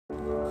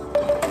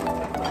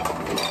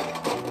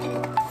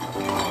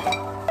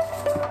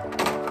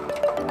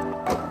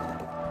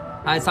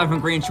Hi, it's Tom from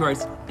Green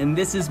Shorts, and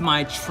this is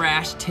my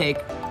trash take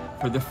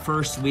for the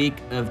first week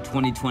of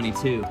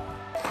 2022.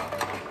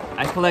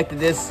 I collected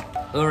this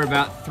over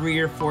about 3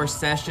 or 4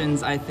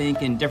 sessions, I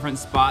think, in different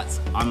spots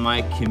on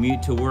my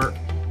commute to work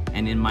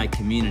and in my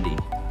community.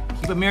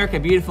 Keep America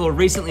Beautiful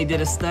recently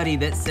did a study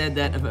that said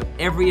that if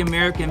every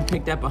American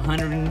picked up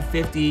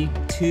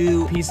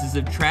 152 pieces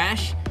of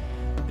trash,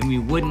 then we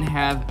wouldn't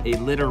have a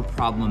litter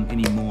problem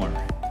anymore.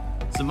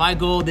 So my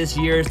goal this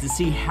year is to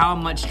see how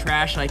much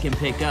trash I can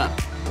pick up,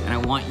 and I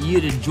want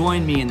you to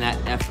join me in that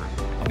effort.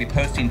 I'll be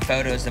posting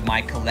photos of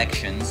my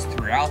collections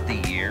throughout the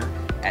year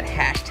at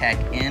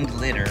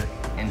 #EndLitter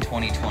in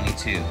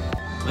 2022.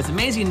 What's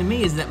amazing to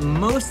me is that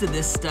most of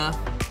this stuff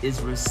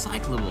is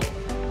recyclable.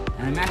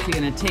 And I'm actually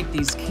gonna take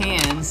these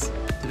cans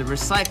to the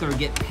recycler,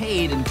 get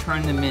paid, and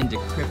turn them into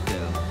crypto.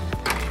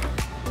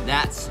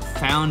 That's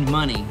found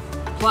money.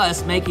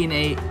 Plus, making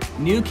a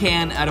new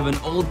can out of an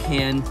old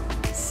can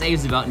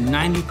saves about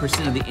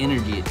 90% of the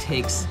energy it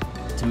takes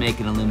to make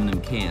an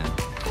aluminum can.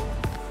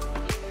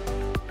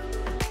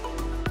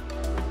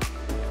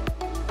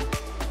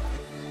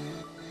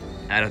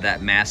 Out of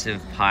that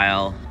massive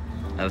pile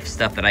of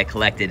stuff that I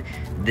collected,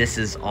 this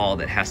is all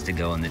that has to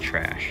go in the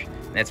trash.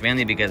 That's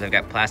mainly because I've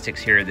got plastics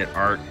here that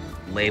aren't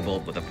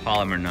labeled with a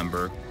polymer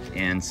number,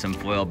 and some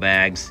foil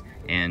bags,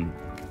 and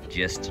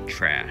just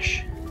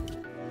trash.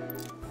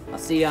 I'll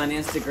see you on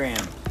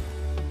Instagram.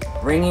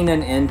 Bringing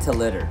an end to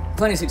litter.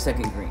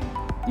 26-second green.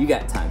 You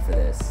got time for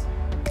this.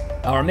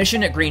 Our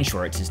mission at Green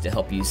Shorts is to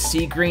help you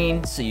see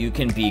green so you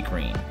can be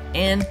green,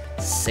 and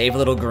save a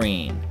little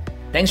green.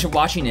 Thanks for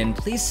watching, and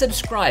please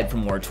subscribe for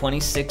more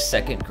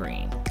 26-second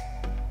green.